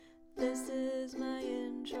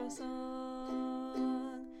intro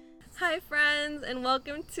song. Hi friends, and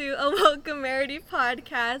welcome to a Welcomearity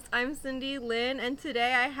podcast. I'm Cindy Lynn, and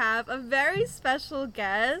today I have a very special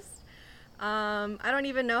guest. I don't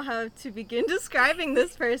even know how to begin describing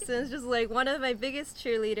this person. It's just like one of my biggest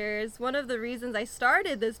cheerleaders, one of the reasons I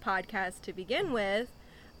started this podcast to begin with.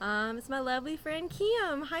 It's my lovely friend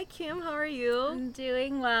Kim. Hi Kim, how are you? I'm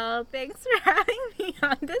doing well. Thanks for having me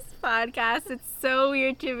on this podcast. It's so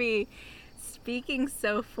weird to be speaking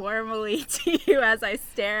so formally to you as I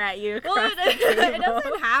stare at you across the table. It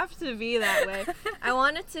doesn't have to be that way. I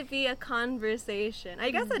want it to be a conversation.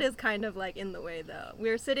 I guess it is kind of like in the way though.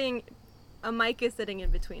 A mic is sitting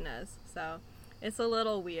in between us, so it's a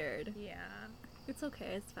little weird. Yeah. It's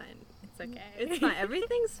okay, it's fine. It's okay. It's fine.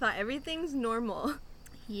 Everything's fine. Everything's normal.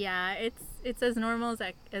 Yeah, it's as normal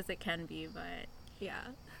as it can be, but yeah.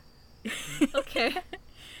 Okay.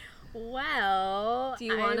 Well, do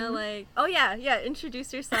you want to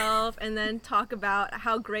introduce yourself and then talk about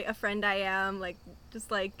how great a friend I am, just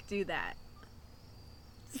do that.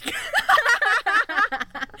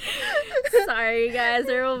 Sorry guys,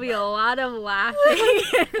 there will be a lot of laughing.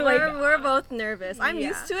 We're both nervous. I'm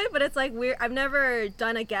used to it, but it's I've never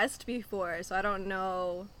done a guest before, so I don't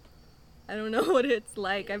know what it's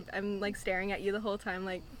like. I'm staring at you the whole time,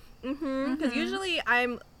 because usually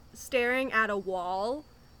I'm staring at a wall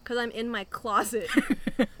because I'm in my closet.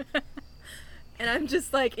 And I'm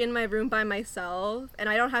just in my room by myself, and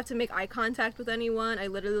I don't have to make eye contact with anyone. I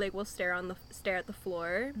literally will stare at the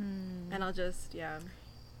floor, and I'll just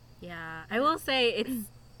Yeah, I will say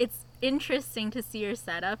it's interesting to see your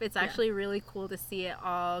setup. It's actually really cool to see it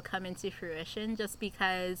all come into fruition, just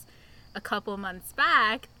because a couple months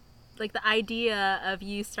back, the idea of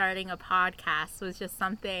you starting a podcast was just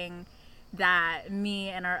something that me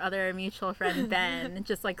and our other mutual friend Ben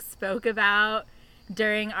just spoke about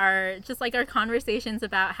during our conversations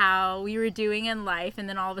about how we were doing in life, and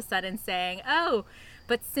then all of a sudden saying, oh,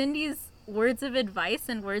 but Cindy's words of advice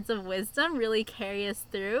and words of wisdom really carry us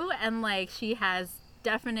through, and she has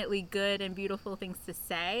definitely good and beautiful things to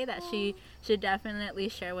say that she should definitely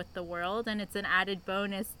share with the world, and it's an added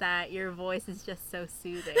bonus that your voice is just so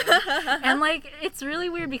soothing. And it's really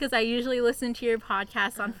weird because I usually listen to your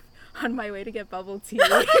podcast on my way to get bubble tea.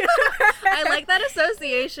 I like that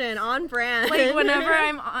association, on brand. Whenever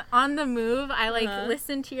I'm on the move, I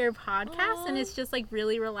listen to your podcast, and it's just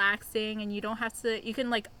really relaxing, and you don't have to, you can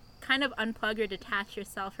kind of unplug or detach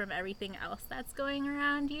yourself from everything else that's going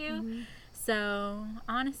around you. So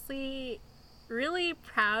honestly, really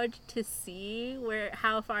proud to see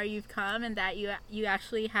how far you've come, and that you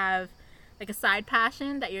actually have a side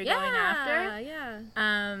passion that you're going after.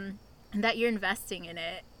 And that you're investing in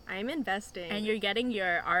it. I'm investing. And you're getting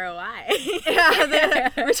your ROI.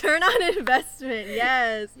 The return on investment.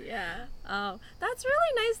 Yes. Yeah. Oh, that's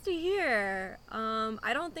really nice to hear.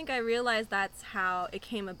 I don't think I realized that's how it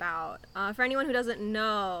came about. For anyone who doesn't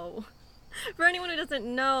know,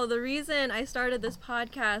 the reason I started this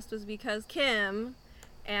podcast was because Kim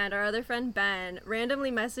and our other friend Ben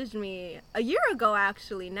randomly messaged me a year ago,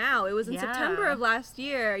 actually. Now it was in September of last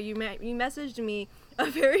year. You messaged me a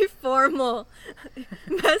very formal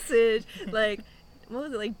message, what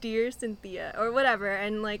was it, dear Cynthia or whatever,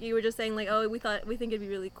 and you were just saying oh, we think it'd be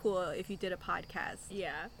really cool if you did a podcast.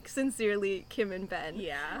 Yeah. Sincerely, Kim and Ben.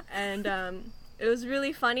 Yeah. And it was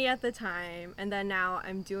really funny at the time, and then now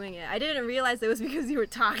I'm doing it. I didn't realize it was because you were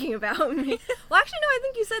talking about me. Well, actually, no, I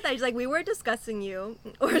think you said that. It's we were discussing you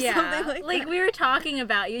or something like that. We were talking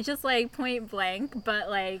about you, just point blank, but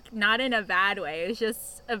not in a bad way. It was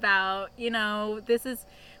just about, we were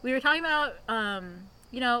talking about, how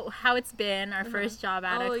it's been our first job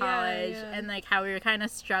out of college, and how we were kind of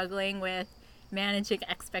struggling with managing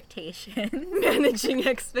expectations.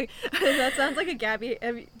 That sounds like a Gabby.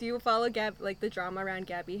 Do you follow the drama around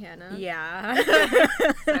Gabby Hanna? Yeah.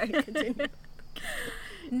 Sorry, continue.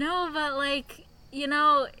 No, but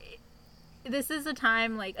this is a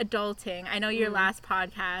time adulting. I know your last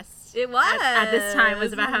podcast it was at this time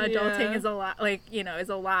was about how adulting is a lot is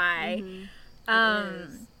a lie.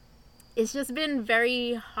 It's just been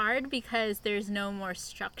very hard because there's no more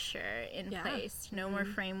structure in place, no more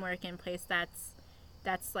framework in place. That's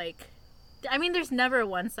there's never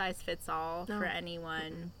one size fits all for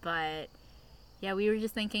anyone, but we were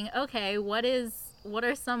just thinking, okay, what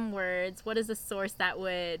are some words? What is a source that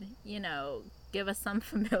would, give us some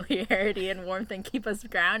familiarity and warmth and keep us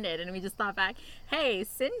grounded? And we just thought back, hey,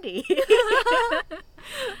 Cindy.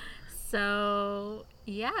 So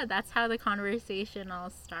that's how the conversation all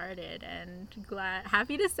started, and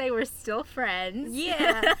happy to say we're still friends.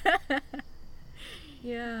 Yeah.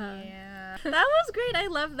 Yeah. That was great. I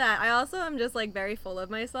love that. I also am just like very full of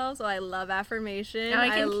myself, so I love affirmation. Now I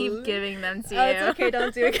can keep giving them to you. Oh, it's okay.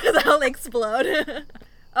 Don't do it because I'll explode.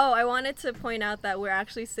 Oh, I wanted to point out that we're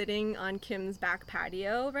actually sitting on Kim's back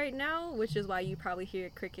patio right now, which is why you probably hear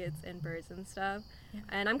crickets and birds and stuff. Yeah.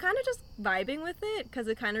 And I'm kind of just vibing with it because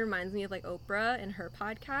it kind of reminds me of like Oprah and her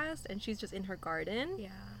podcast, and she's just in her garden. Yeah.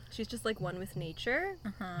 She's just like one with nature,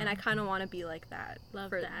 and I kind of want to be like that.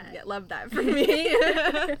 Love that. Yeah, love that for me.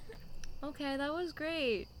 Okay, that was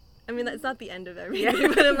great. I mean, that's not the end of everything,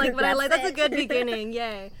 but I'm like, but that's a good beginning.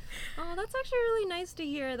 Yay. Oh, that's actually really nice to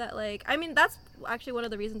hear that, like, I mean, that's actually one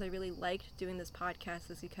of the reasons I really liked doing this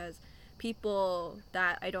podcast is because people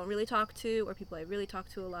that I don't really talk to or people I really talk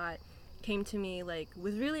to a lot came to me, like,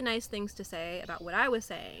 with really nice things to say about what I was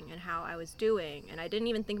saying and how I was doing, and I didn't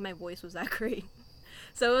even think my voice was that great.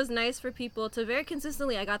 So it was nice for people to very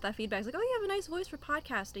consistently, I got that feedback. It's like, oh, you have a nice voice for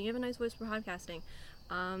podcasting. You have a nice voice for podcasting.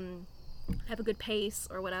 Have a good pace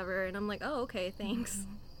or whatever. And I'm like, oh, okay, thanks.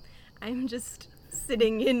 I'm just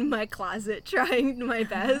sitting in my closet trying my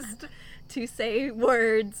best to say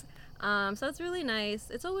words. So that's really nice.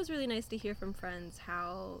 It's always really nice to hear from friends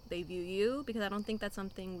how they view you, because I don't think that's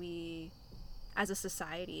something we, as a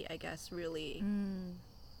society, I guess, really...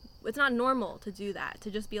 It's not normal to do that,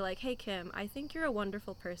 to just be like, hey, Kim, I think you're a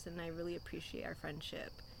wonderful person and I really appreciate our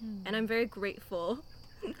friendship. And I'm very grateful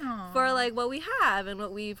for, like, what we have and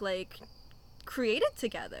what we've, like, created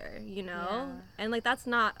together, you know? Yeah. And, like, that's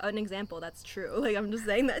not an example. That's true. Like, I'm just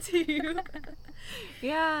saying that to you.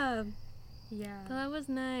 Yeah. Yeah. So that was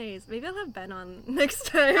nice. Maybe I'll have Ben on next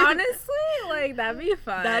time. Honestly, like, that'd be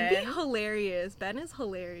fun. That'd be hilarious. Ben is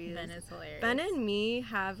hilarious. Ben is hilarious. Ben and me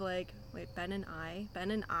have, like, Ben and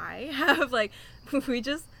I have, like, we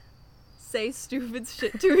just say stupid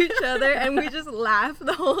shit to each other and we just laugh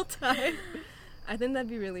the whole time. I think that'd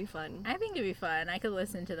be really fun. I think it'd be fun. I could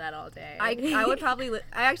listen to that all day. I would probably,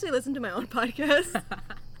 I actually listen to my own podcast.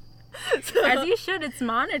 So. As you should, it's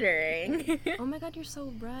monitoring. Oh my god, you're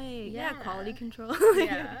so right. Yeah, quality control.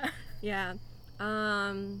 Yeah. Yeah.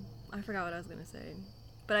 I forgot what I was gonna say.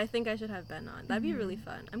 But I think I should have Ben on. That'd be really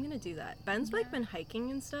fun. I'm gonna do that. Ben's like been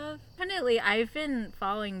hiking and stuff. Definitely. I've been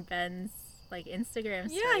following Ben's like Instagram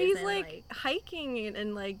stories. Yeah, he's like hiking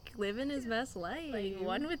and like living his best life. Like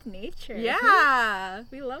one with nature. Yeah.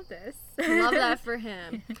 We love this. Love that for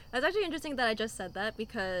him. That's actually interesting that I just said that,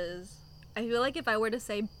 because I feel like if I were to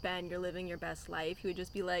say, Ben, you're living your best life, he would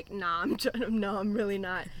just be like, nah, I'm really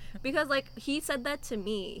not. Because like he said that to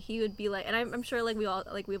me. He would be like, and I'm sure like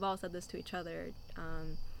we've all said this to each other.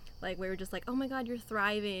 Like we were just like, oh my god, you're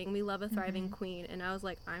thriving. We love a thriving queen. And I was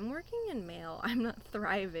like, I'm working in mail. I'm not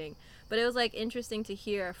thriving. But it was like interesting to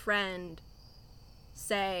hear a friend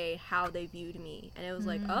say how they viewed me, and it was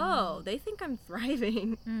like, oh, they think I'm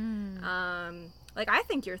thriving. Like, I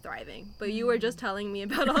think you're thriving, but you were just telling me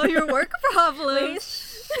about all your work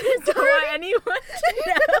problems. Don't want anyone to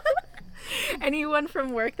know. Anyone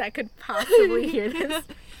from work that could possibly hear this.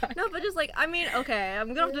 No, but just like, I mean, okay, I'm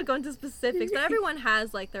gonna have to go into specifics, but everyone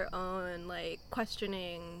has like their own like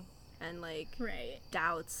questioning and like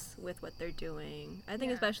doubts with what they're doing. I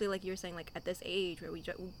think especially like you were saying, like at this age where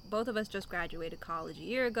both of us just graduated college a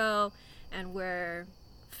year ago and we're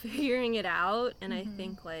figuring it out, and I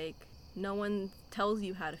think like no one tells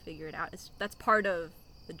you how to figure it out. That's part of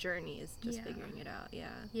the journey, is just figuring it out.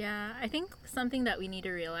 Yeah, I think something that we need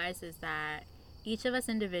to realize is that each of us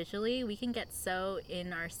individually, we can get so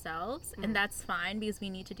in ourselves, and that's fine, because we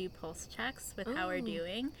need to do pulse checks with how we're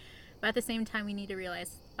doing. But at the same time, we need to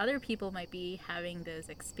realize other people might be having those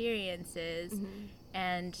experiences,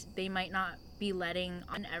 and they might not be letting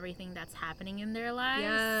on everything that's happening in their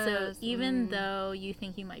lives. So even though you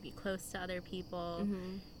think you might be close to other people,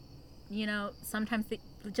 you know, sometimes they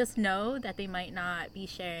just know that they might not be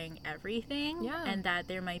sharing everything, and that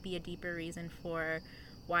there might be a deeper reason for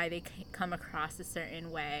why they come across a certain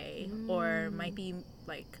way, or might be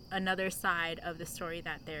like another side of the story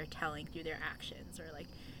that they're telling through their actions, or like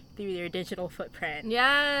through their digital footprint.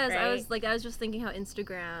 Yes, right? I was just thinking how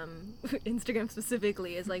Instagram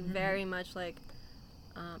specifically is like very much like,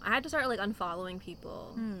 I had to start like unfollowing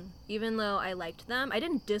people, even though I liked them. I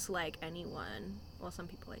didn't dislike anyone. Well, some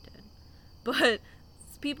people I did, but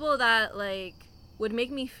people that like would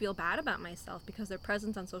make me feel bad about myself because their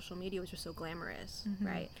presence on social media was just so glamorous,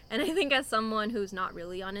 right? And I think as someone who's not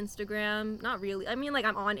really on Instagram, I mean, like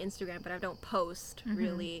I'm on Instagram, but I don't post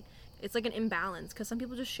really. It's like an imbalance, because some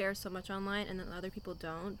people just share so much online and then other people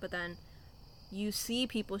don't, but then you see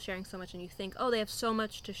people sharing so much and you think, oh, they have so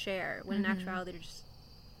much to share, when in actuality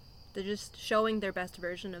they're just showing their best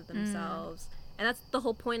version of themselves. And that's the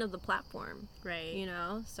whole point of the platform, right? You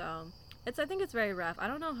know? So I think it's very rough. I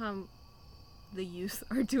don't know how the youth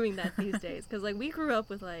are doing that these days, because like we grew up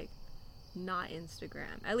with like not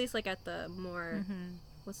Instagram, at least like at the more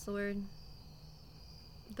what's the word,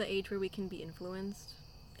 the age where we can be influenced,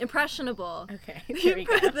 impressionable. Okay, there we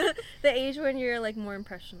go. the age when you're like more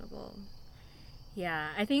impressionable. Yeah,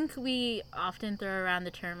 I think we often throw around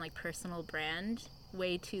the term like personal brand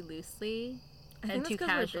way too loosely and too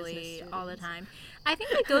casually all the time. I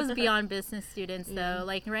think it goes beyond business students though.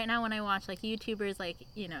 Like right now when I watch like YouTubers, like,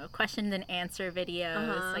 you know, question and answer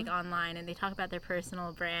videos like online, and they talk about their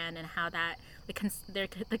personal brand and how that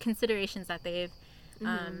the considerations that they've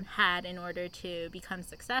had in order to become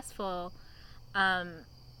successful.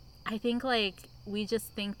 I think like we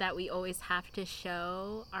just think that we always have to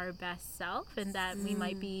show our best self, and that we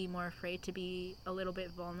might be more afraid to be a little bit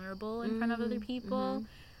vulnerable in front of other people.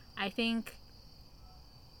 I think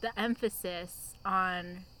the emphasis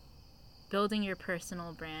on building your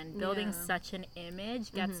personal brand, building such an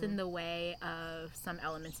image gets in the way of some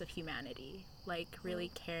elements of humanity, like really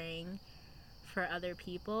caring for other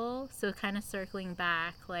people. So kind of circling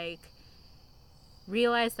back, like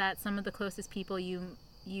realize that some of the closest people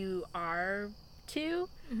you are to,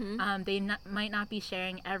 they might not be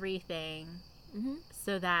sharing everything,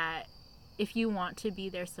 so that if you want to be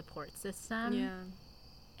their support system,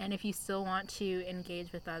 and if you still want to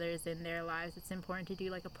engage with others in their lives, it's important to do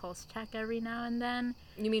like a pulse check every now and then.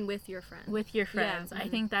 You mean with your friends? With your friends. I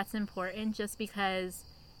think that's important, just because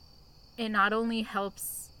it not only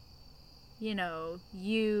helps, you know,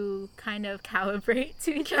 you kind of calibrate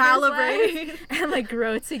to each other's lives and like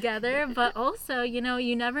grow together, but also, you know,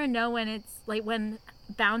 you never know when it's like when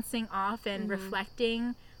bouncing off and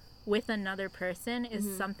reflecting with another person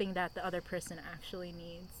is something that the other person actually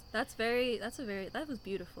needs. That was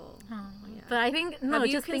beautiful. Oh, yeah. But I think, have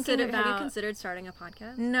you considered starting a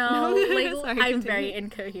podcast? No, like, sorry, I'm very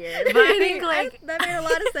incoherent. But I think, like, that made a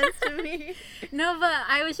lot of sense to me. No, but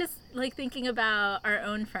I was just, like, thinking about our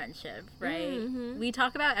own friendship, right? We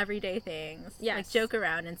talk about everyday things, like, joke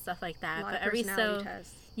around and stuff like that. But every so...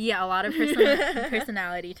 tests. Yeah, a lot of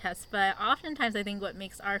personality tests. But oftentimes, I think what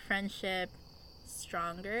makes our friendship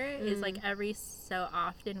stronger is like every so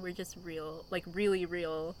often we're just real, like really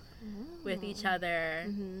real with each other,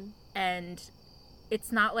 and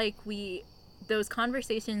it's not like those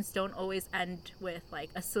conversations don't always end with like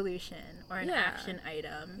a solution or an action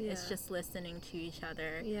item. It's just listening to each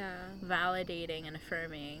other, validating and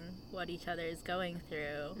affirming what each other is going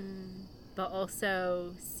through, but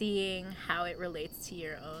also seeing how it relates to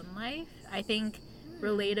your own life. I think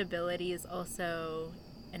relatability is also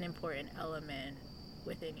an important element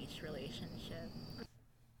within each relationship.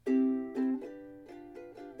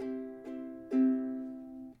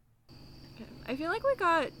 I feel like we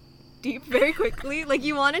got deep very quickly. Like,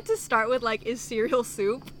 you wanted to start with like, is cereal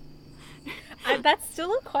soup? That's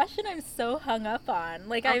still a question I'm so hung up on.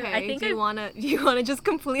 Like, okay, I think do you wanna just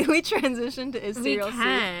completely transition to is cereal soup? We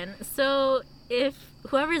can. So if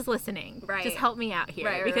whoever's listening, just help me out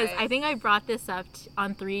here, because I think I brought this up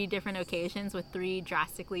on 3 different occasions with 3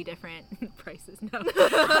 drastically different prices. No,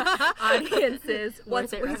 audiences. Is it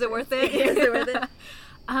worth it? Is it worth it?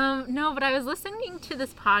 No, but I was listening to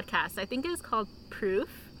this podcast. I think it was called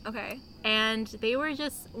Proof. Okay. And they were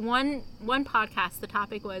just one podcast. The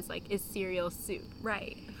topic was like, is cereal soup?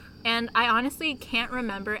 Right. And I honestly can't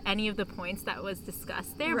remember any of the points that was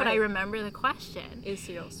discussed there, but I remember the question. Is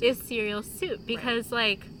cereal soup? Is cereal soup? Because,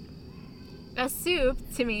 like, a soup,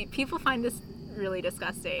 to me, people find this really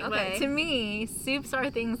disgusting. Okay. But to me, soups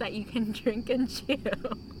are things that you can drink and chew.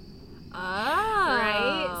 Oh.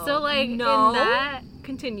 Right? So, like, no. in that...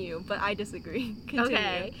 Continue, but I disagree. Continue.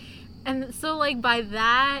 Okay. And so, like, by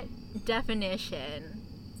that definition,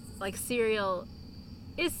 like, cereal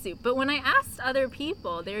is soup. But when I asked other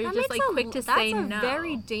people, they were just like quick to say no. That's a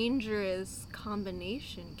very dangerous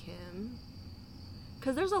combination, Kim.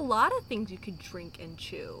 Because there's a lot of things you could drink and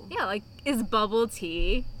chew. Yeah, like, is bubble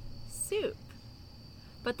tea soup?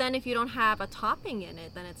 But then if you don't have a topping in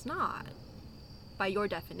it, then it's not. By your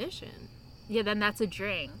definition. Yeah, then that's a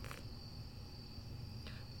drink.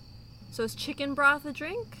 So is chicken broth a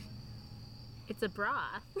drink? It's a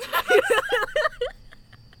broth.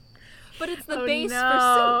 But it's the base for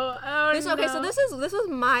soup. Okay, so this was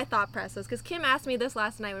my thought process, because Kim asked me this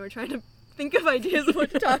last night when we were trying to think of ideas of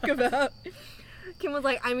what to talk about. Kim was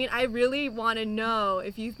like, I mean, I really want to know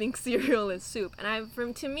if you think cereal is soup.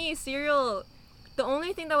 And to me, cereal, the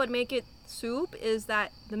only thing that would make it soup is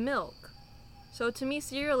that the milk. So to me,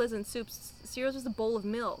 cereal isn't soup. Cereal is just a bowl of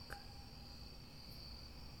milk.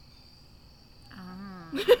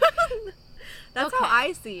 That's how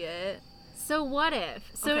I see it. So what if?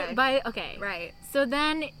 Right. So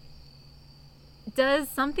then does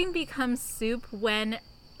something become soup when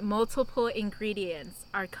multiple ingredients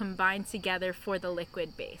are combined together for the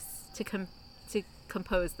liquid base to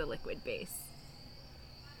compose the liquid base?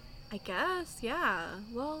 I guess, yeah.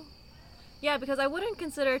 Well, yeah, because I wouldn't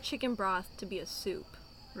consider chicken broth to be a soup.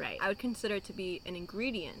 Right. I would consider it to be an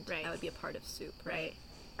ingredient Right. that would be a part of soup, right? Right.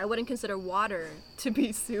 I wouldn't consider water to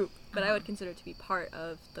be soup, but I would consider it to be part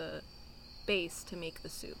of the base to make the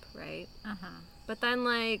soup, right? But then,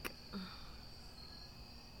 like,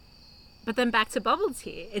 But then back to bubble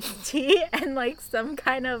tea. It's tea and like some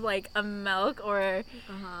kind of like a milk or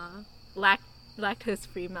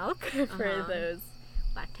lactose-free milk for those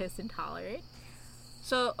lactose intolerant.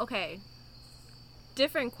 So, okay.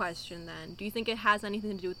 Different question then. Do you think it has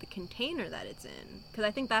anything to do with the container that it's in? Because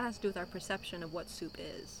I think that has to do with our perception of what soup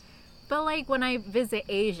is. But like when I visit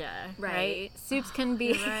Asia, right? Soups can be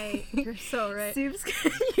You're right. You're so right. Soups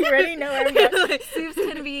can, you already know where I'm going. Soups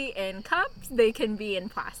can be in cups, they can be in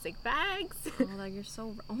plastic bags. Oh, like you're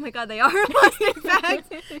so. Oh my God, they are plastic bags.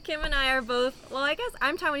 Kim and I are both. Well, I guess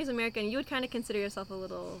I'm Taiwanese American. You would kind of consider yourself a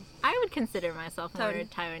little. I would consider myself more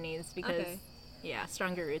Taiwanese because, yeah,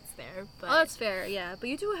 stronger roots there. But Oh, that's fair. Yeah, but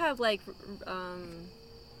you do have like,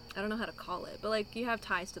 I don't know how to call it, but like you have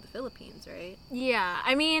ties to the Philippines, right? yeah,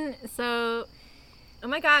 I mean, so Oh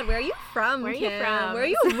my God, where are you from? Where are you Kim? from? Where are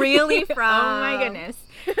you really from? Oh my goodness.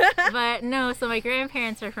 But no, so my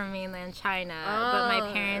grandparents are from mainland China, but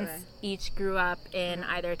my parents each grew up in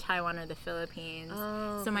either Taiwan or the Philippines.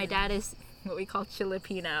 Oh, So my dad is what we call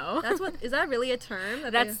Filipino. That's what. Is that really a term?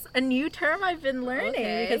 That's a new term I've been learning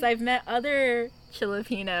because I've met other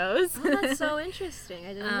Filipinos. Oh, that's so interesting.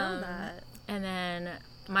 I didn't know that. And then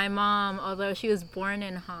my mom, although she was born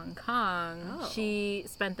in Hong Kong, she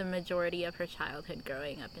spent the majority of her childhood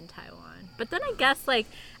growing up in Taiwan. But then I guess, like,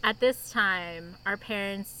 at this time, our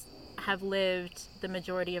parents have lived the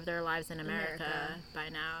majority of their lives in America. By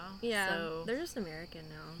now. Yeah, So, they're just American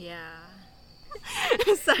now. yeah.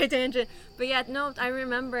 Side tangent. But yeah, no, I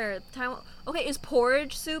remember Taiwan. Okay, is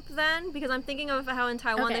porridge soup then? Because I'm thinking of how in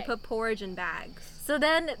Taiwan they Okay. put porridge in bags. So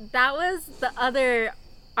then that was the other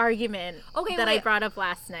argument that I brought up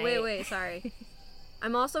last night. Wait, sorry.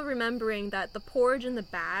 I'm also remembering that the porridge in the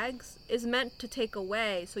bags is meant to take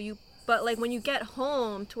away. But like when you get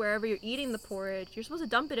home to wherever you're eating the porridge, you're supposed to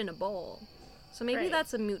dump it in a bowl. So maybe Right.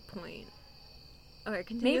 that's a moot point. Okay,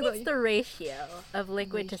 continue. Maybe it's the ratio of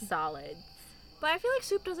liquid to solid. But I feel like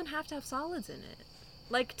soup doesn't have to have solids in it.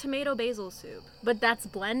 Like tomato basil soup. But that's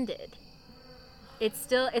blended. It's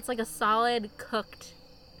like a solid cooked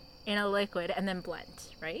in a liquid and then blend,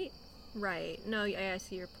 right? Right. No, I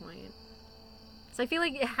see your point. So I feel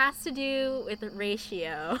like it has to do with the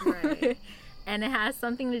ratio. Right. And it has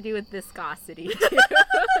something to do with viscosity too.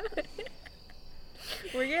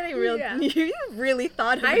 We're getting real. Yeah. You really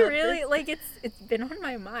thought about I really this. like it's been on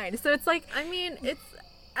my mind. So it's like I mean, it's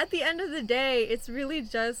at the end of the day, it's really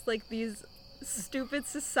just like these stupid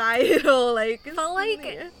societal but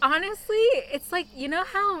like honestly, it's like, you know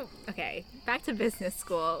how, okay, back to business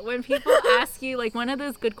school, when people ask you like one of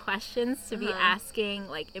those good questions to be asking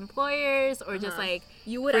like employers or just like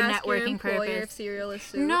you would for ask your networking employer purpose. if cereal is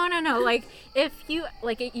soup. No, like if you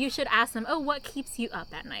like you should ask them, oh, what keeps you up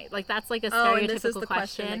at night? Like that's like a Oh, stereotypical and this is the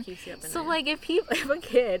question that keeps you up at So night. like if a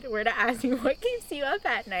kid were to ask me what keeps you up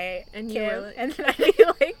at night, And you Kim, were like- and then I'd be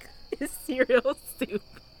like, is cereal soup.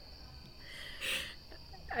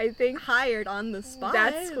 I think Hired on the spot.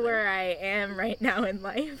 that's where I am right now in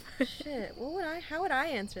life. Shit. How would I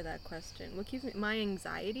answer that question? What keeps me? My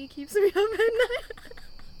anxiety keeps me up at night.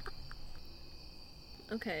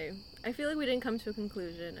 Okay. I feel like we didn't come to a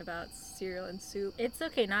conclusion about cereal and soup. It's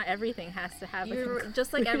okay, not everything has to have a You're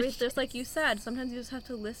just conclusion. like you said. Sometimes you just have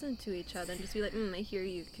to listen to each other and just be like, I hear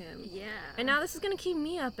you, Kim. Yeah. And now this is gonna keep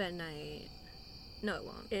me up at night. No, it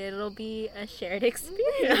won't. It'll be a shared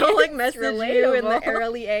experience. I'll like message you in the Relatable.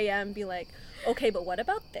 early AM, be like, okay, but what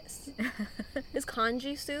about this? Is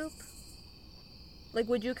congee soup? Like,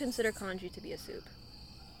 would you consider congee to be a soup?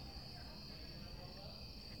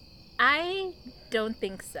 I don't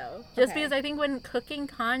think so. Just Okay. because I think when cooking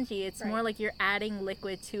congee, it's Right. more like you're adding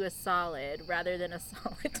liquid to a solid rather than a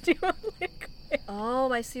solid to a liquid.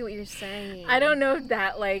 Oh, I see what you're saying. I don't know if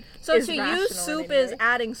that like So is to you, rational in soup any is way.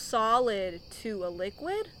 adding solid to a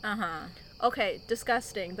liquid? Uh-huh. Okay,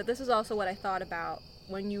 disgusting. But this is also what I thought about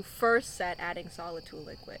when you first said adding solid to a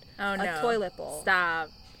liquid. Oh no. A toilet bowl. Stop.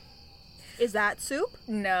 Is that soup?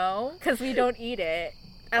 No, because we don't eat it.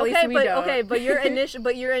 At okay, least we but don't. okay, but your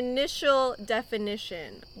initial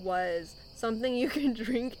definition was something you can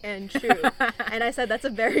drink and chew. And I said that's a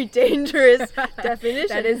very dangerous definition.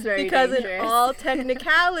 That is very because dangerous. in all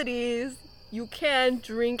technicalities, you can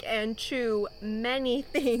drink and chew many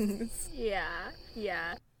things. Yeah.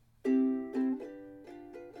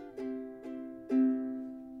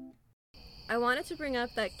 I wanted to bring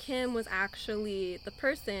up that Kim was actually the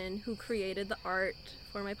person who created the art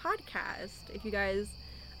for my podcast. If you guys,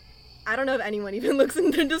 I don't know if anyone even looks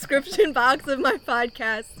in the description box of my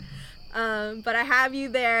podcast, but I have you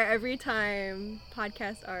there every time.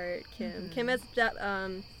 Podcast art, Kim. Kim has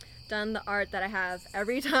done the art that I have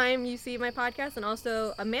every time you see my podcast, and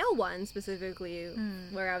also a mail one specifically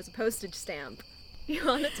where I was a postage stamp. You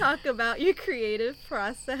want to talk about your creative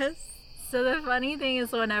process? So the funny thing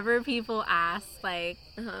is, whenever people ask, like,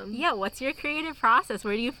 yeah, what's your creative process?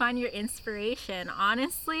 Where do you find your inspiration?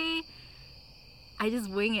 Honestly, I just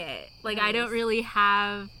wing it. Like, I don't really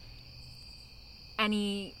have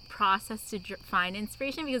any process to find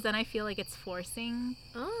inspiration, because then I feel like it's forcing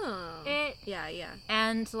it. Yeah.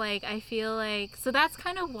 And, like, I feel like, so that's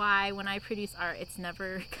kind of why when I produce art, it's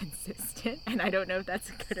never consistent. And I don't know if that's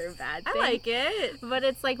a good or bad thing. I like it. But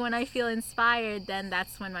it's like when I feel inspired, then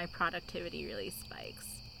that's when my productivity really spikes.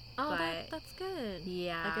 Oh, that's good.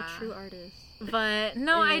 Yeah. Like a true artist. But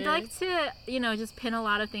no, I'd like to, just pin a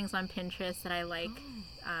lot of things on Pinterest that I like.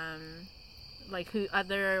 Like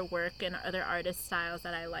other work and other artist styles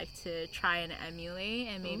that I like to try and emulate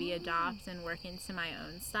and maybe adopt and work into my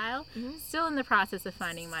own style. Still in the process of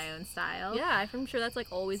finding my own style. Yeah, I'm sure that's like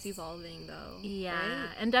always evolving though. Yeah, right?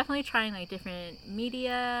 and definitely trying like different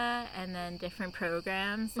media and then different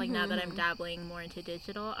programs. Like now that I'm dabbling more into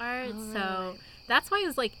digital art, so that's why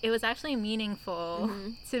it was actually meaningful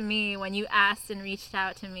to me when you asked and reached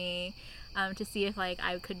out to me. To see if like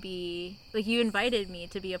I could be like, you invited me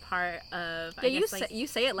to be a part of. Yeah, you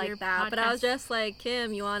say it like that, but I was just like,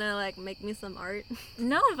 Kim, you wanna like make me some art?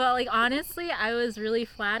 No, but like honestly, I was really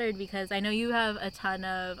flattered because I know you have a ton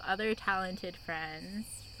of other talented friends,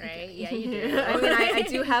 right? Okay. Yeah, you do. I mean, I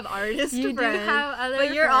do have artist you friends, do have other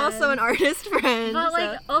but you're friends. also an artist friend. But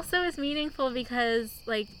like also it's meaningful because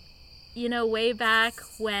like, way back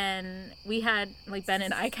when we had, like, Ben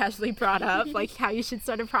and I casually brought up, like, how you should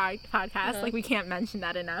start a podcast. Like, we can't mention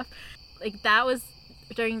that enough. Like, that was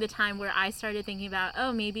during the time where I started thinking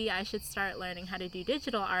about, maybe I should start learning how to do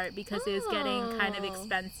digital art because it was getting kind of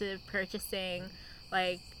expensive purchasing,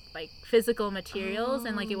 like physical materials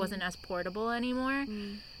and, like, it wasn't as portable anymore.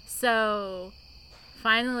 So,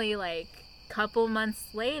 finally, like, couple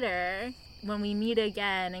months later, when we meet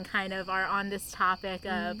again and kind of are on this topic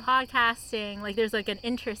of podcasting, like there's like an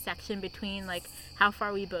intersection between like how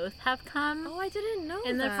far we both have come. Oh, I didn't know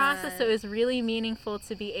in the process. So it was really meaningful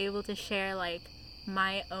to be able to share like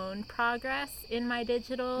my own progress in my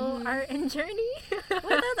digital art and journey.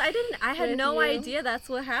 I had no idea that's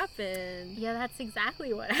what happened. Yeah, that's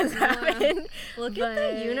exactly what has happened. Look at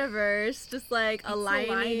the universe just like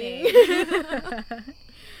aligning.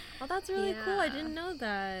 Oh, that's really cool. I didn't know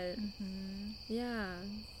that. Yeah.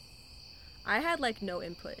 I had like no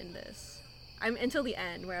input in this. Until the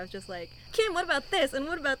end where I was just like, Kim, what about this? And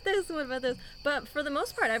what about this? And what about this? But for the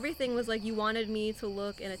most part, everything was like, you wanted me to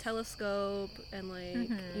look in a telescope and like,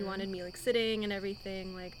 you wanted me like sitting and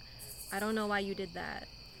everything. Like, I don't know why you did that.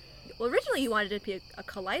 Well, originally you wanted it to be a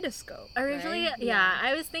kaleidoscope. Originally, right? Yeah.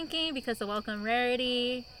 I was thinking because of Welcome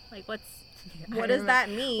Rarity, like what does that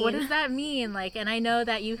mean? What does that mean? Like, and I know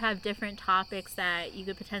that you have different topics that you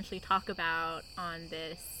could potentially talk about on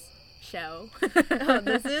this show.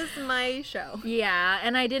 This is my show. Yeah,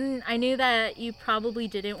 and I knew that you probably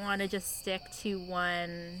didn't want to just stick to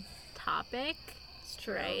one topic. It's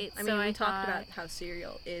true. Right? I mean, we talked about how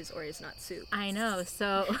cereal is or is not soup. I know,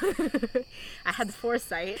 so I had the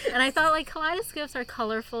foresight. And I thought, like, kaleidoscopes are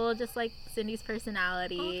colorful, just like Cindy's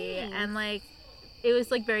personality. And, like, it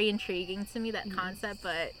was like very intriguing to me, that concept,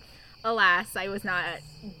 but alas, I was not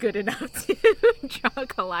good enough to draw a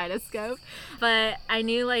kaleidoscope. But I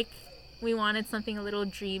knew like we wanted something a little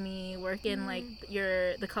dreamy, work in like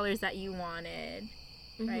the colors that you wanted,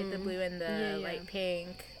 right? The blue and the light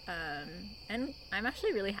pink. And I'm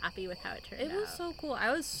actually really happy with how it turned out. It was so cool.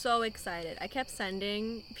 I was so excited. I kept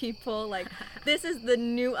sending people like, this is the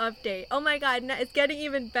new update. Oh my god, it's getting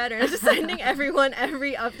even better. I was just sending everyone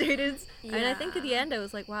every update. And I think at the end I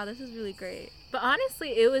was like, wow, this is really great. But honestly,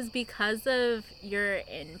 it was because of your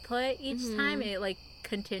input each time it like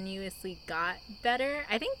continuously got better.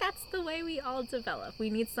 I think that's the way we all develop. We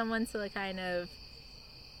need someone to like, kind of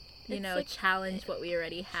like, challenge what we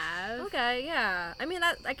already have. Okay, yeah. I mean,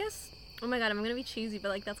 I guess, oh my god, I'm gonna be cheesy, but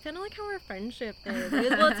like that's kind of like how our friendship is.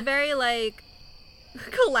 Well, it's very like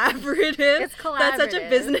collaborative. It's collaborative. That's such a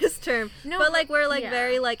business term. No, but like we're like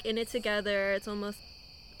very like in it together. It's almost,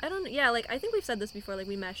 I don't, yeah, like, I think we've said this before, like,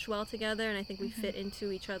 we mesh well together, and I think we fit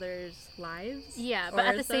into each other's lives. Yeah, but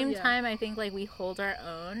at the same time, I think, like, we hold our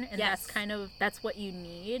own, and that's what you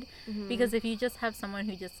need, because if you just have someone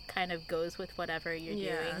who just kind of goes with whatever you're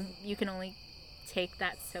doing, you can only take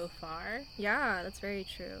that so far. Yeah, that's very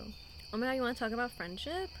true. Oh my god, you want to talk about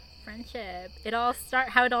friendship? Friendship.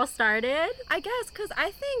 How it all started? I guess, because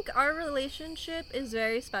I think our relationship is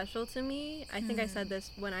very special to me. I think I said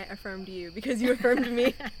this when I affirmed you, because you affirmed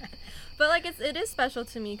me. But, like, it is special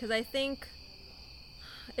to me, because I think,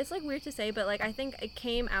 it's, like, weird to say, but, like, I think it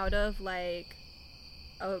came out of, like,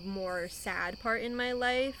 a more sad part in my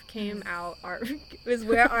life, was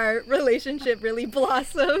where our relationship really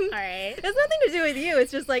blossomed. All right. It has nothing to do with you.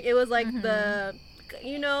 It's just, like, it was, like, the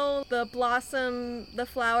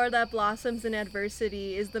flower that blossoms in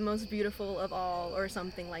adversity is the most beautiful of all, or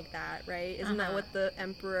something like that, right? Isn't that what the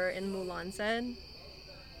emperor in Mulan said?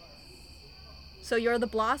 So you're the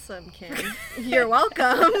blossom, Kim. You're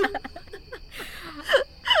welcome.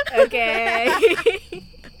 Okay.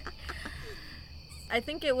 I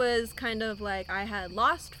think it was kind of like I had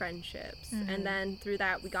lost friendships, and then through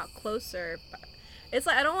that we got closer. But it's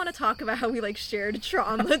like, I don't want to talk about how we, like, shared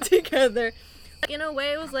trauma together. In a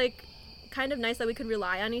way, it was, like, kind of nice that we could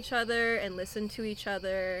rely on each other and listen to each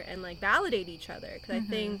other and, like, validate each other. Because I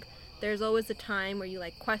think there's always a time where you,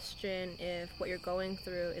 like, question if what you're going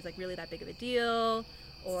through is, like, really that big of a deal,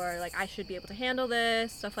 or, like, I should be able to handle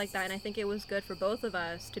this, stuff like that. And I think it was good for both of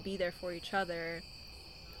us to be there for each other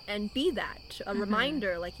and be that. A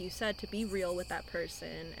reminder, like you said, to be real with that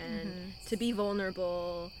person and to be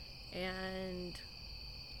vulnerable. And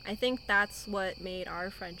I think that's what made our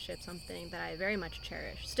friendship something that I very much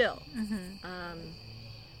cherish still.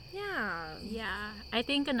 Yeah. I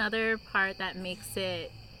think another part that makes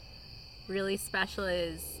it really special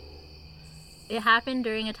is it happened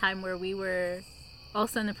during a time where we were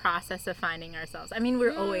also in the process of finding ourselves. I mean,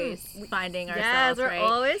 we're always finding ourselves, we're right?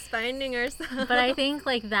 always finding ourselves. But I think,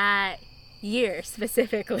 like, that year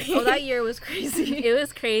specifically. Oh, that year was crazy. It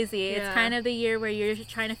was crazy. Yeah. It's kind of the year where you're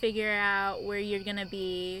trying to figure out where you're gonna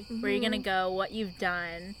be, where you're gonna go, what you've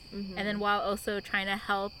done, and then while also trying to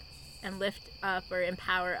help and lift up or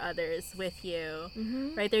empower others with you,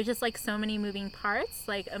 right? There's just, like, so many moving parts,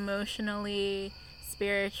 like, emotionally,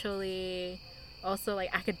 spiritually, also, like,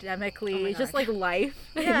 academically, just, like, life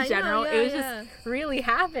in general. It was just really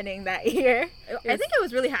happening that year. I think it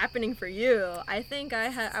was really happening for you. I think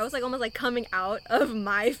I was, like, almost, like, coming out of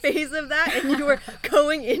my phase of that, and you were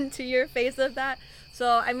going into your phase of that. So,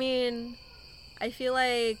 I mean, I feel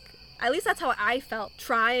like, at least that's how I felt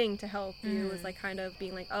trying to help you, was, like, kind of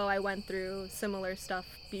being like, oh, I went through similar stuff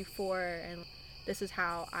before, and this is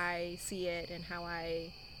how I see it and how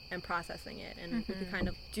I am processing it, and we could kind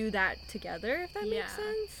of do that together, if that makes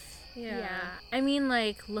sense. Yeah. I mean,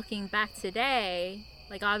 like, looking back today,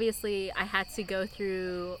 like, obviously I had to go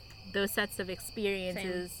through those sets of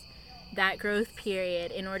experiences, that growth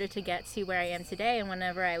period, in order to get to where I am today. And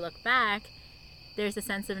whenever I look back, there's a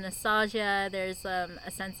sense of nostalgia, there's a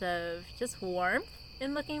sense of just warmth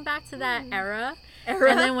in looking back to that era. And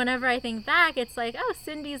then whenever I think back, it's like, oh,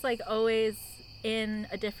 Cindy's, like, always in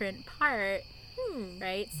a different part.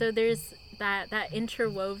 Right? So there's that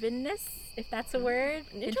interwovenness, if that's a word.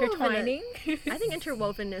 Intertwining. I think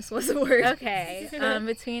interwovenness was a word. Okay.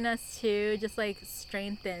 Between us two just, like,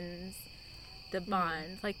 strengthens the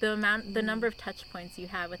bond. Like, the number of touch points you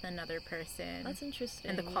have with another person. That's interesting.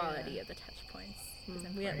 And the quality of the touch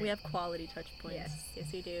points. We have quality touch points. Yes,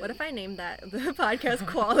 we do. What if I named the podcast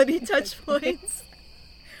Quality Touch Points?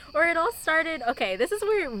 Or it all started, okay, this is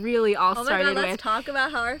where it really all started with. Oh my god, let's talk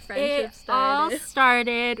about how our friendship started. It all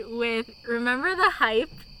started with, remember the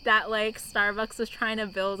hype that, like, Starbucks was trying to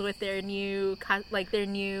build with their new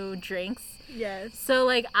drinks? Yes. So,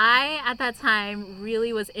 like, I, at that time,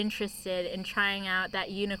 really was interested in trying out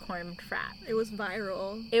that unicorn frap. It was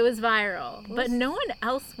viral. But no one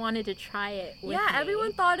else wanted to try it with me.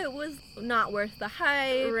 Everyone thought it was not worth the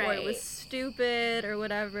hype, right, or it was stupid, or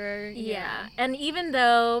whatever. Yeah. And even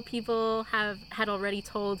though people had already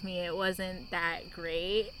told me it wasn't that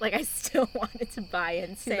great, like, I still wanted to buy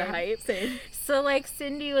into the hype. Same. So, like,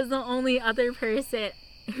 Cindy was the only other person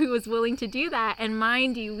who was willing to do that, and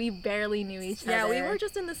mind you, we barely knew each other. Yeah, we were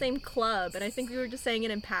just in the same club, and I think we were just saying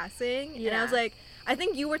it in passing, and I was like, I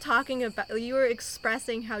think you were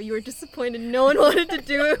expressing how you were disappointed no one wanted to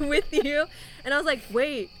do it with you, and I was like,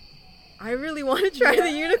 wait, I really want to try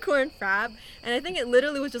the unicorn frap, and I think it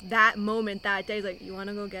literally was just that moment, that day, like, you want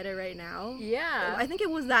to go get it right now? Yeah. I think it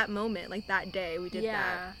was that moment, like, that day we did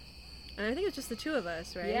that. And I think it was just the two of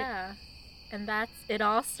us, right? Yeah. And it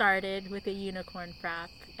all started with a unicorn frap,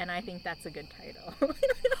 and I think that's a good title.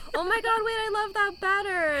 Oh my god, wait, I love that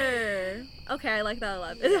better. Okay, I like that a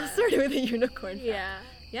lot. It all started with a unicorn frap. Yeah.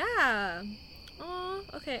 Yeah. Oh,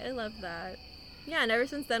 okay, I love that. Yeah, and ever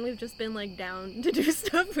since then we've just been like down to do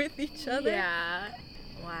stuff with each other. Yeah.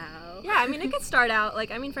 Wow. Yeah, I mean, it could start out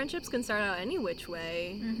like, I mean, friendships can start out any which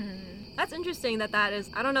way. That's interesting that is,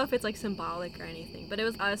 I don't know if it's like symbolic or anything, but it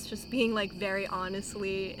was us just being like very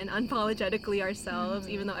honestly and unapologetically ourselves,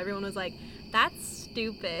 even though everyone was like, that's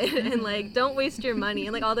stupid, and like, don't waste your money,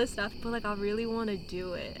 and like all this stuff, but like, I really want to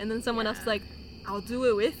do it. And then someone else was like, I'll do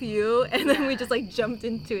it with you, and then we just like jumped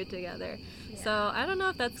into it together. So I don't know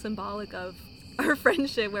if that's symbolic of our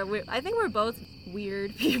friendship, where I think we're both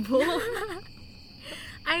weird people.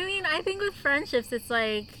 I mean, I think with friendships, it's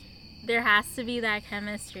like there has to be that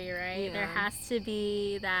chemistry, right? Yeah. There has to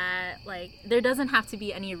be that, like, there doesn't have to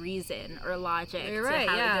be any reason or logic You're to right.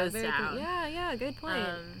 how Yeah, it goes down. yeah, good point.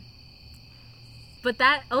 But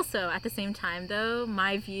that also, at the same time, though,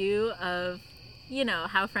 my view of, you know,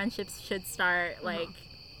 how friendships should start, like,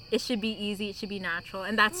 it should be easy, it should be natural,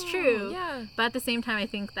 and that's true. Yeah. But at the same time, I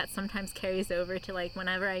think that sometimes carries over to, like,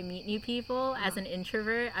 whenever I meet new people as an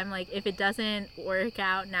introvert, I'm like, if it doesn't work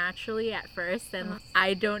out naturally at first, then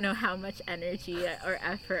I don't know how much energy or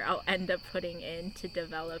effort I'll end up putting in to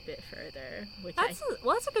develop it further.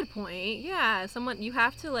 That's a good point. Yeah, you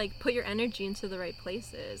have to like put your energy into the right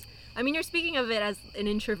places. I mean, you're speaking of it as an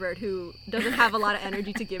introvert who doesn't have a lot of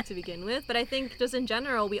energy to give to begin with, but I think just in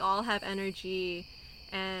general, we all have energy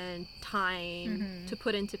and time to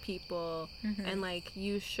put into people, and like,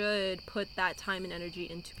 you should put that time and energy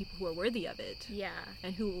into people who are worthy of it. Yeah.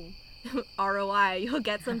 And who ROI, you'll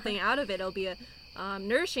get something out of it. It'll be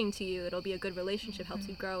nourishing to you. It'll be a good relationship, helps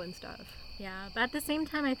you grow and stuff. Yeah, but at the same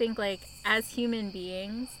time, I think, like, as human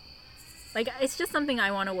beings, like, it's just something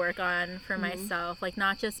I want to work on for myself. Like,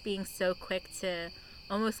 not just being so quick to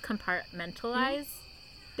almost compartmentalize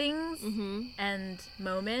things and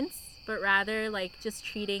moments, but rather, like, just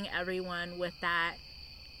treating everyone with that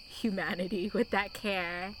humanity, with that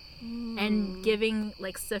care, and giving,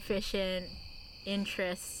 like, sufficient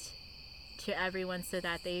interest to everyone so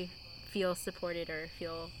that they feel supported or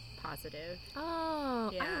feel positive. Oh,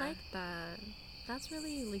 Yeah. I like that. That's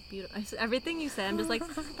really like beautiful. Everything you say, I'm just like,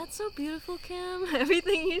 that's so beautiful, Kim.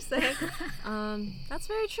 Everything you say. That's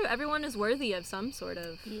very true. Everyone is worthy of some sort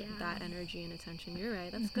of that energy and attention. You're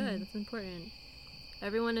right. That's good. That's important.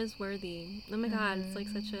 Everyone is worthy. Oh my God, it's like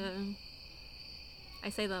such a... I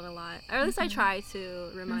say that a lot. Or at least I try to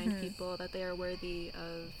remind people that they are worthy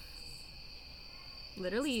of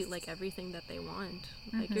literally like everything that they want.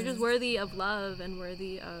 Like, you're just worthy of love and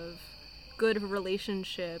worthy of good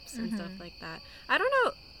relationships and stuff like that. I don't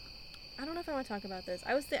know if I want to talk about this.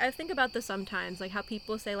 I think about this sometimes, like how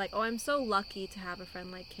people say like, oh, I'm so lucky to have a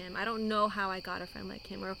friend like Kim. I don't know how I got a friend like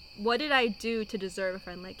Kim, or what did I do to deserve a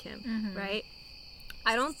friend like Kim, right?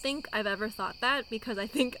 I don't think I've ever thought that, because I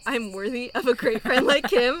think I'm worthy of a great friend like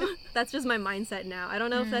Kim. That's just my mindset now. I don't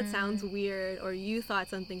know if that sounds weird or you thought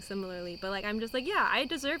something similarly, but like, I'm just like, yeah, I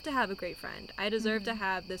deserve to have a great friend. I deserve to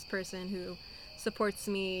have this person who supports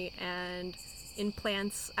me and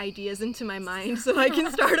implants ideas into my mind so I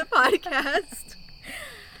can start a podcast.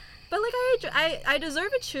 But like, I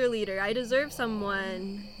deserve a cheerleader. I deserve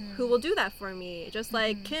someone who will do that for me, just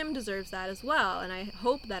like Kim deserves that as well. And I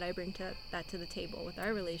hope that I bring that to the table with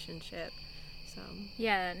our relationship. So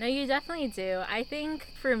Yeah, no, you definitely do. I think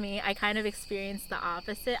for me, I kind of experience the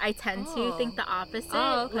opposite. I tend to think the opposite.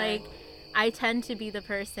 Oh, okay. Like, I tend to be the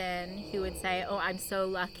person who would say, oh, I'm so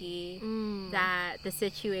lucky that the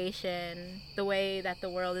situation, the way that the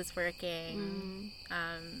world is working,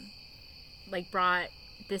 like, brought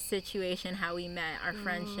this situation, how we met, our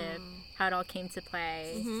friendship, how it all came to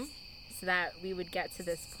play, so that we would get to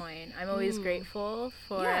this point. I'm always grateful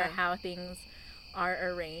for how things are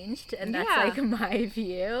arranged, and that's like my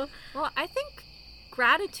view. Well, I think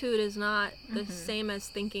gratitude is not the same as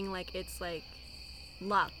thinking like it's like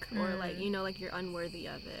luck or like, you know, like you're unworthy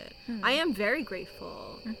of it. I am very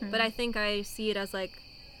grateful, but I think I see it as like,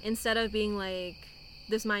 instead of being like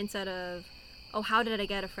this mindset of, oh, how did I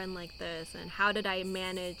get a friend like this, and how did I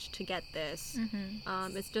manage to get this,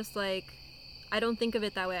 it's just like, I don't think of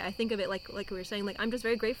it that way. I think of it like we were saying, like, I'm just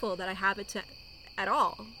very grateful that I have it at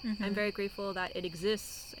all. I'm very grateful that it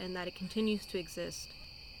exists and that it continues to exist.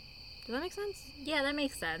 Does that make sense? Yeah, that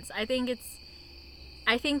makes sense. I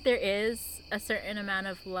think there is a certain amount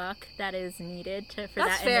of luck that is needed for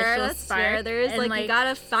that initial spark. Fair. There is, and like, you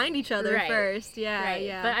gotta find each other first. Yeah, right.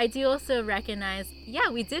 yeah. But I do also recognize,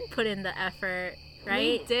 we did put in the effort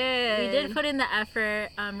right? We did. We did put in the effort,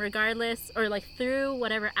 regardless, or like through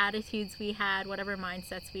whatever attitudes we had, whatever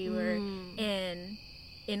mindsets we were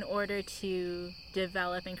in order to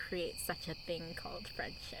develop and create such a thing called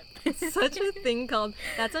friendship. Such a thing called,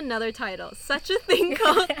 that's another title. Such a thing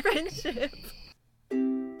called friendship.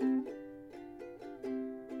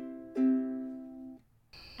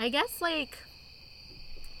 I guess, like,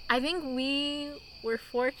 I think we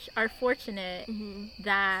are fortunate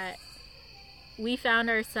that we found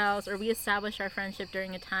ourselves, or we established our friendship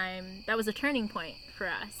during a time that was a turning point for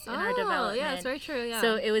us in our development. Yeah, it's very true, yeah.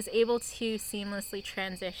 So it was able to seamlessly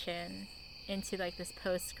transition into, like, this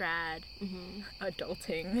post-grad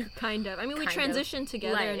adulting. Kind of. I mean, we kind of transitioned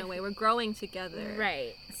together life. in a way. We're growing together.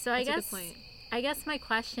 Right. So That's a good point. I guess my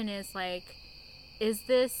question is, like, is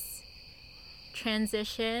this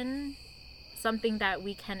transition something that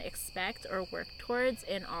we can expect or work towards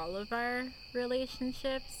in all of our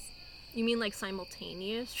relationships? You mean like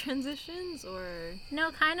simultaneous transitions, or?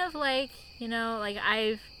 No, kind of like, you know, like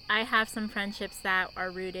I have some friendships that are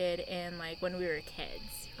rooted in, like, when we were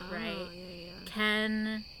kids, right?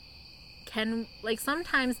 Yeah. Can like,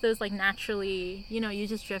 sometimes those, like, naturally, you know, you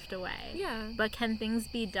just drift away. Yeah. But can things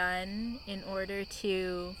be done in order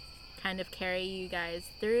to kind of carry you guys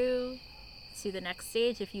through to the next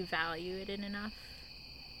stage if you value it enough?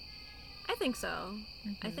 I think so.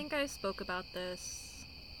 I think I spoke about this.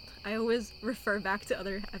 I always refer back to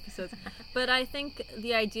other episodes. But I think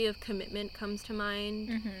the idea of commitment comes to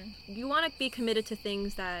mind. You want to be committed to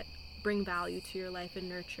things that bring value to your life and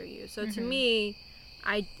nurture you. So to me,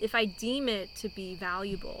 if I deem it to be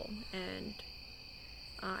valuable and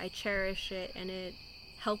I cherish it and it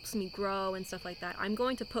helps me grow and stuff like that, I'm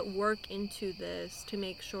going to put work into this to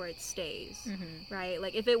make sure it stays, right?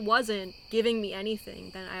 Like, if it wasn't giving me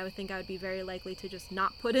anything, then I would think I would be very likely to just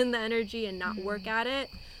not put in the energy and not work at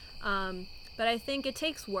it. But I think it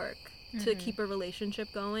takes work to keep a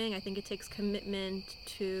relationship going. I think it takes commitment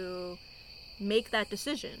to make that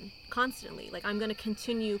decision constantly. Like, I'm going to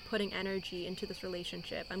continue putting energy into this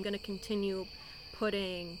relationship. I'm going to continue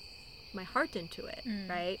putting my heart into it,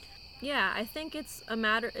 right? Yeah, I think it's a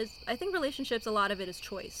matter. I think relationships, a lot of it is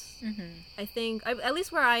choice. I think, at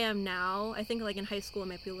least where I am now, I think, like, in high school it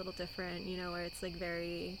might be a little different, you know, where it's, like,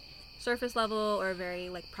 very surface level or very,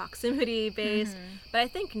 like, proximity based. But I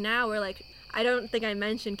think now we're, like, I don't think I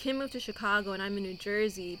mentioned, Kim moved to Chicago and I'm in New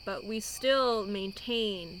Jersey, but we still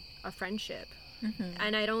maintain a friendship.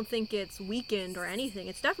 And I don't think it's weakened or anything.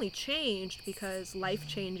 It's definitely changed because life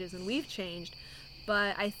changes and we've changed.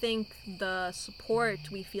 But I think the support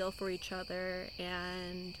we feel for each other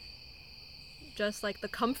and just, like, the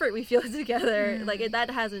comfort we feel together, like, that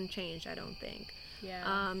hasn't changed, I don't think.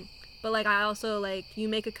 Yeah. But, like, I also, like, you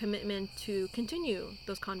make a commitment to continue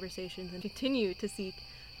those conversations and continue to seek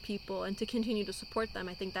people and to continue to support them.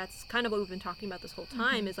 I think that's kind of what we've been talking about this whole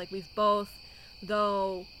time, is, like, we've both,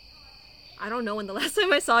 though I don't know when the last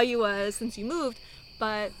time I saw you was since you moved,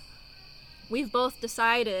 but we've both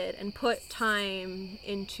decided and put time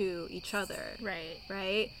into each other.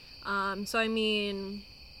 Right? So, I mean,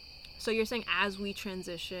 so you're saying as we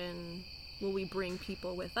transition, will we bring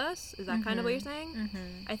people with us? Is that kind of what you're saying?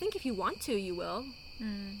 I think if you want to, you will.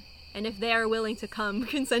 And if they are willing to come,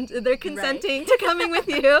 they're consenting to coming with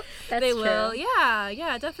you, they will.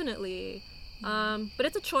 Yeah, definitely. But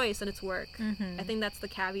it's a choice and it's work. I think that's the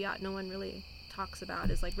caveat no one really talks about,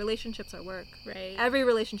 is, like, relationships are work. Right. Every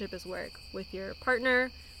relationship is work, with your partner,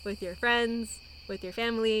 with your friends, with your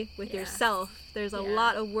family, with yourself. There's a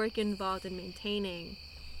lot of work involved in maintaining.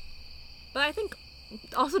 But I think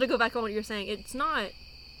also, to go back on what you're saying, it's not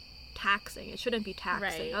taxing. It shouldn't be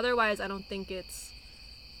taxing. Otherwise, I don't think it's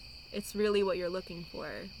really what you're looking for.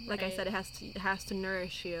 Like I said, it has to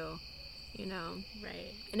nourish you, you know.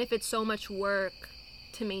 Right. And if it's so much work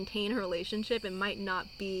to maintain a relationship, it might not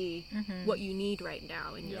be what you need right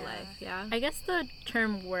now in your life. Yeah. I guess the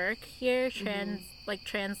term work here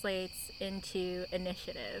translates into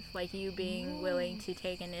initiative, like you being willing to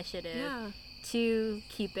take initiative to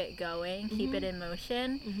keep it going, keep it in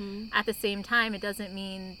motion. At the same time, it doesn't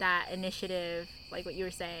mean that initiative, like what you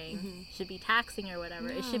were saying, should be taxing or whatever.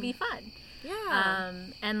 It should be fun.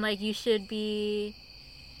 And, like, you should be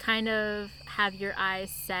kind of have your eyes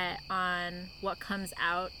set on what comes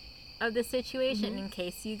out of the situation in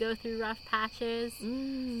case you go through rough patches,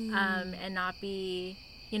 and not be,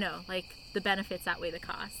 you know, like, the benefits outweigh the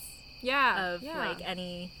costs of like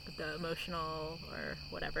any of the emotional or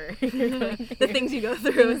whatever the things you go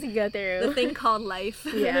through, the thing called life.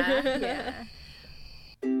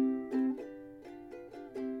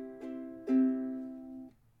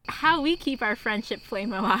 How we keep our friendship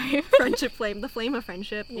flame alive. Friendship flame, the flame of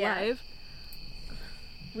friendship alive.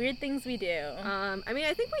 Weird things we do. I mean,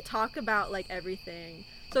 I think we talk about like everything.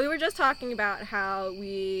 So we were just talking about how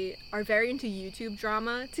we are very into YouTube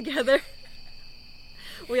drama together.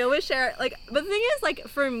 We always share, like, but the thing is, like,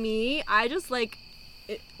 for me, I just like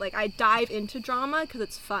it, like I dive into drama because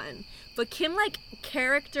it's fun. But Kim like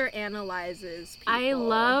character analyzes people. I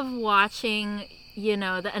love watching, you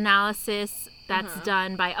know, the analysis that's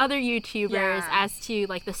done by other YouTubers as to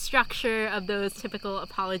like the structure of those typical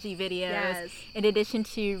apology videos, in addition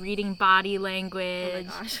to reading body language,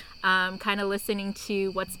 kind of listening to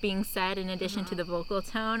what's being said in addition to the vocal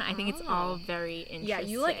tone. I think it's all very interesting. Yeah,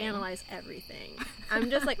 you like analyze everything. I'm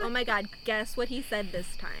just like, oh my god, guess what he said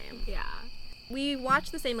this time. Yeah. We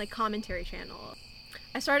watch the same like commentary channel.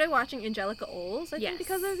 I started watching Angelica Oles, I think,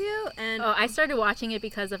 because of you. And I started watching it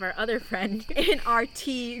because of our other friend. In our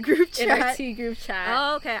T group chat. In our T group chat.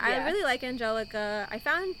 Oh, okay. Yeah. I really like Angelica. I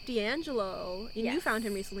found D'Angelo, and you found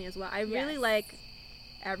him recently as well. I really like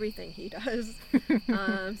everything he does.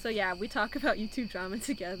 So yeah, we talk about YouTube drama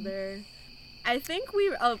together. I think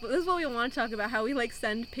this is what we want to talk about, how we like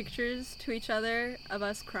send pictures to each other of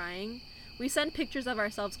us crying. We send pictures of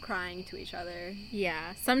ourselves crying to each other.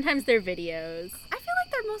 Yeah. Sometimes they're videos. I feel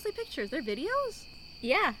like they're mostly pictures. They're videos?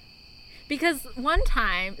 Yeah. Because one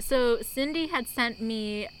time, so Cindy had sent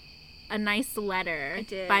me a nice letter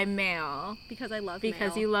by mail. Because I love mail.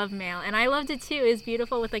 Because you love mail. And I loved it too. It was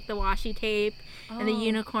beautiful with like the washi tape and the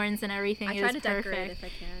unicorns and everything. I try to decorate if I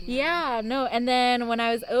can. Yeah, no. And then when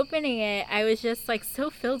I was opening it, I was just like so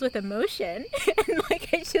filled with emotion. And like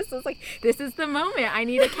I just was like, this is the moment. I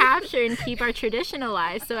need to capture and keep our tradition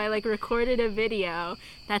alive. So I like recorded a video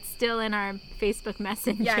that's still in our Facebook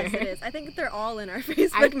Messenger. Yes, it is. I think they're all in our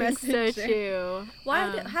Facebook Messenger. I think so too.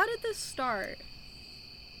 How did this start?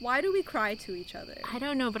 Why do we cry to each other? I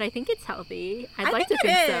don't know, but I think it's healthy. I'd like to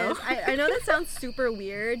think so. I know that sounds super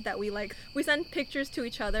weird that we send pictures to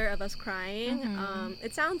each other of us crying.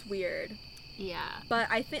 It sounds weird. Yeah. But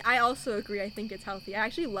I also agree. I think it's healthy. I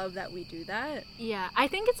actually love that we do that. Yeah. I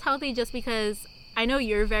think it's healthy just because I know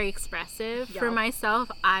you're very expressive. Yep. For myself,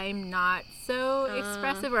 I'm not so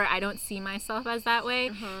expressive, or I don't see myself as that way.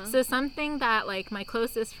 So something that like my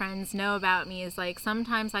closest friends know about me is like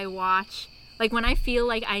sometimes I watch, like when I feel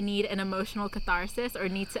like I need an emotional catharsis or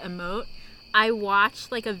need to emote, I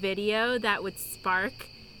watch like a video that would spark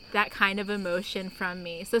that kind of emotion from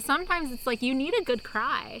me. So sometimes it's like you need a good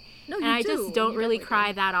cry. No, and I just don't really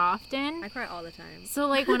cry that often. I cry all the time. So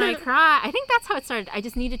like when I cry, I think that's how it started. I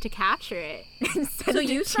just needed to capture it. So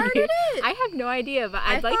you started it? I have no idea, but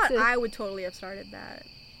I'd like to. I would totally have started that.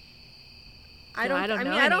 I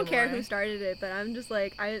don't care who started it, but I'm just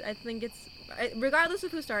like I think it's regardless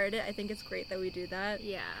of who started it, I think it's great that we do that.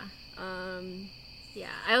 Yeah. Yeah.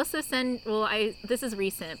 I also this is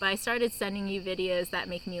recent, but I started sending you videos that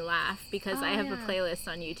make me laugh because I have a playlist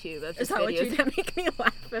on YouTube of just videos that make me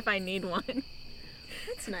laugh if I need one.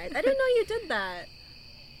 That's nice. I didn't know you did that.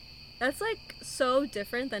 That's like so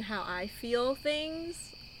different than how I feel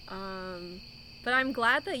things. But I'm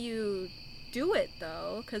glad that you do it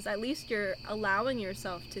though, because at least you're allowing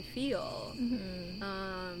yourself to feel.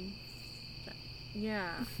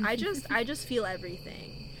 Yeah, I just feel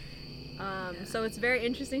everything. So it's very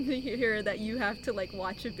interesting to hear that you have to like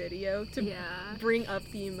watch a video to bring up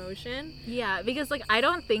the emotion. Yeah, because like I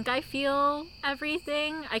don't think I feel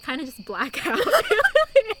everything. I kind of just black out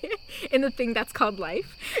in the thing that's called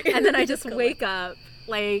life, and then I just wake up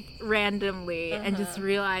like randomly and just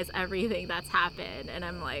realize everything that's happened, and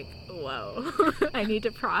I'm like, whoa, I need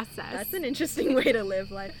to process. That's an interesting way to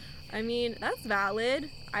live life. I mean, that's valid.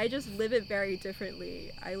 I just live it very differently.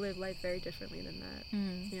 I live life very differently than that.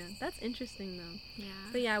 Yeah, that's interesting though. Yeah.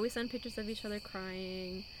 But yeah, we send pictures of each other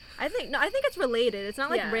crying. I think it's related. It's not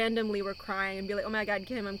like randomly we're crying and be like, oh my god,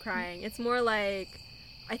 Kim, I'm crying. It's more like,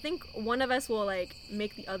 I think one of us will like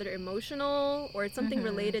make the other emotional, or it's something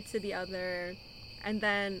related to the other. And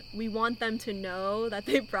then we want them to know that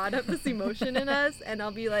they brought up this emotion in us, and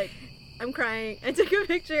I'll be like, I'm crying. I took a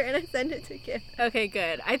picture and I sent it to Kim. Okay,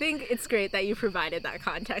 good. I think it's great that you provided that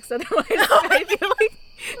context. Otherwise, I feel like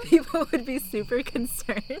people would be super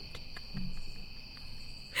concerned.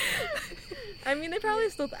 I mean, they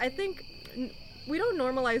probably still... I think we don't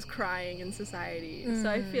normalize crying in society. So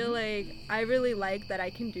I feel like I really like that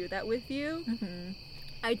I can do that with you.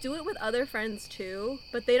 I do it with other friends too,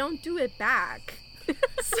 but they don't do it back.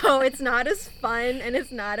 So it's not as fun and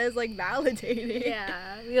it's not as like validating.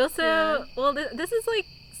 Yeah. We also this is like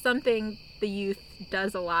something the youth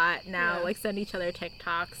does a lot now, like send each other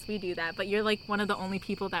TikToks. We do that, but you're like one of the only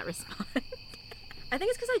people that respond. I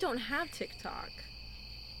think it's because I don't have TikTok.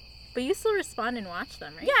 But you still respond and watch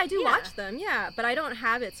them, right? Yeah, I do watch them, yeah. But I don't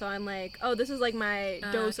have it, so I'm like, oh, this is like my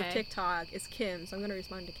dose of TikTok. It's Kim, so I'm going to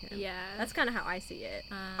respond to Kim. Yeah. That's kind of how I see it.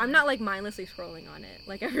 I'm not like mindlessly scrolling on it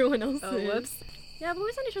like everyone else is. Whoops. Yeah, but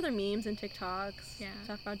we send each other memes and TikToks. Yeah.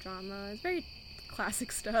 Talk about drama. It's very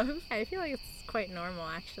classic stuff. I feel like it's quite normal,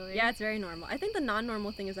 actually. Yeah, it's very normal. I think the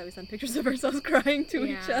non-normal thing is that we send pictures of ourselves crying to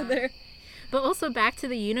each other. But also back to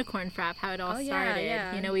the unicorn frap, how it all started.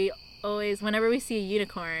 Yeah. You know, we always, whenever we see a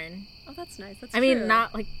unicorn. Oh, that's nice. That's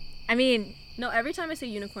true. No, every time I say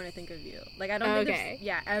unicorn, I think of you. Like, I don't think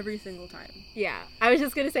there's, every single time. Yeah. I was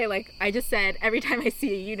just going to say, like, I just said every time I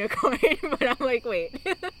see a unicorn, but I'm like, wait.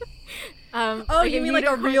 You mean like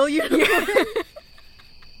a real unicorn?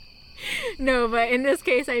 No, but in this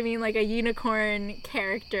case, I mean like a unicorn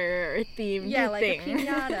character or theme thing. Like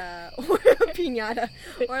a piñata.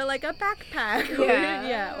 Or like a backpack.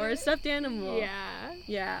 Or a stuffed animal.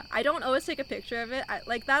 Yeah. I don't always take a picture of it.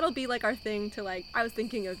 That'll be like our thing to like, I was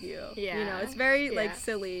thinking of you. Yeah. You know, it's very like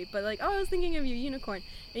silly, but like, oh, I was thinking of you, unicorn.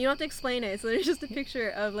 And you don't have to explain it. So there's just a picture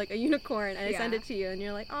of like a unicorn and I send it to you and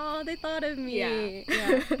you're like, oh, they thought of me.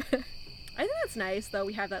 Yeah. I think that's nice though.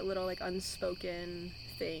 We have that little like unspoken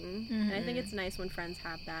thing. And I think it's nice when friends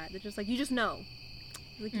have that. They're just like, you just know.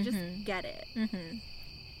 Like, you just get it.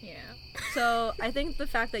 Yeah. So I think the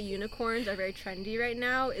fact that unicorns are very trendy right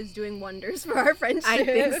now is doing wonders for our friendship. I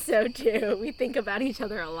think so too. We think about each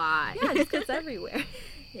other a lot. Yeah, it just gets everywhere.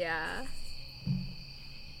 Yeah.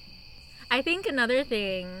 I think another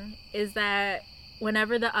thing is that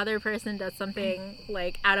whenever the other person does something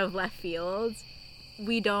like out of left field,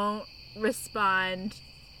 we don't respond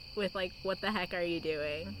with like, what the heck are you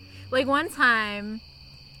doing? Like one time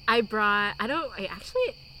I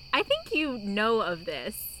think you know of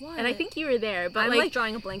this. What? And I think you were there, but I'm like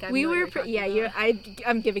drawing a blank.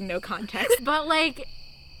 I'm giving no context. But like,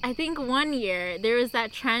 I think one year there was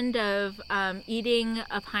that trend of eating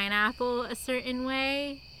a pineapple a certain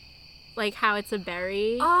way, like how it's a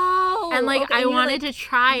berry. Oh, and like I wanted to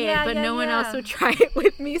try it, but no one else would try it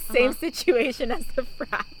with me. Same situation as the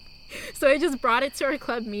frat. So I just brought it to our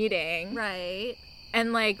club meeting. Right.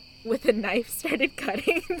 And like with a knife started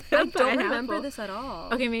cutting the pineapple. I don't remember this at all.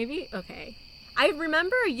 Okay, maybe? Okay. I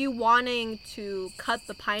remember you wanting to cut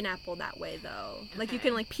the pineapple that way though. Okay. Like you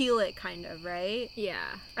can like peel it kind of, right? Yeah.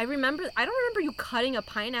 I don't remember you cutting a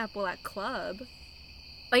pineapple at club.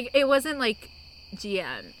 Like it wasn't like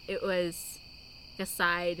GM. It was a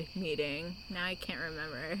side meeting. Now I can't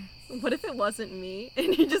remember. What if it wasn't me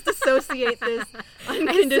and you just associate this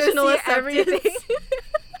unconditional acceptance?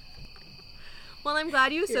 Well, I'm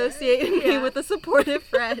glad you associated me with a supportive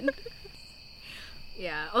friend.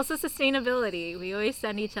 Yeah. Also sustainability. We always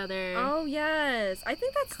send each other. Oh yes, I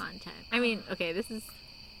think that's content. I mean, okay, this is.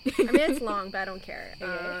 I mean, it's long, but I don't care.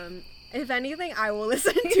 Okay. If anything, I will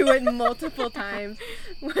listen to it multiple times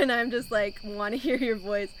when I'm just like want to hear your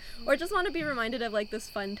voice or just want to be reminded of like this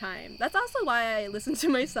fun time. That's also why I listen to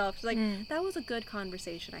myself. Just like that was a good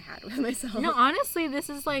conversation I had with myself. No, honestly, this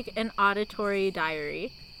is like an auditory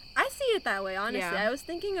diary. I see it that way, honestly. Yeah. I was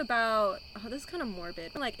thinking about this is kind of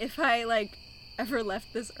morbid. Like if I like ever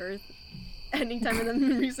left this earth anytime in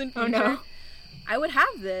the recent future. Oh, no. I would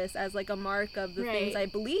have this as like a mark of the things I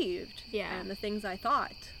believed and the things I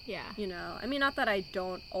thought. Yeah. You know, I mean, not that I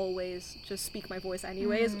don't always just speak my voice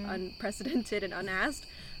anyways, unprecedented and unasked,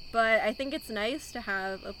 but I think it's nice to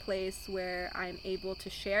have a place where I'm able to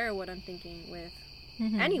share what I'm thinking with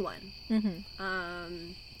anyone.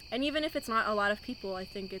 And even if it's not a lot of people, I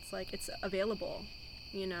think it's like it's available.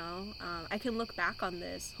 You know, I can look back on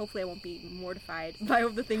this. Hopefully I won't be mortified by all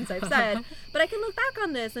the things I've said, but I can look back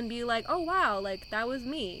on this and be like, oh wow, like that was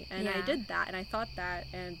me and I did that and I thought that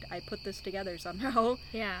and I put this together somehow.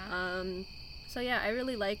 Yeah. So yeah, I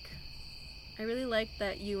really like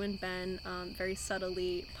that you and Ben very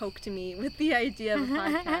subtly poked me with the idea of a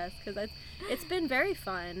podcast because it's been very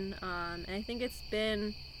fun. And I think it's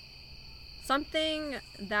been something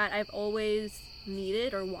that I've always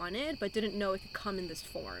needed or wanted but didn't know it could come in this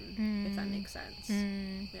form, if that makes sense.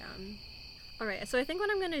 Yeah. Alright, so I think what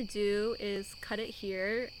I'm gonna do is cut it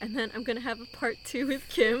here and then I'm gonna have a part 2 with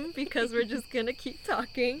Kim because we're just gonna keep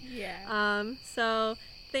talking. So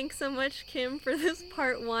thanks so much, Kim, for this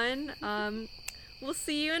part 1. We'll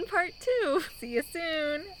see you in part 2. See you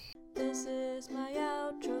soon. This is my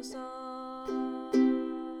outro song.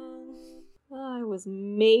 I was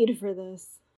made for this.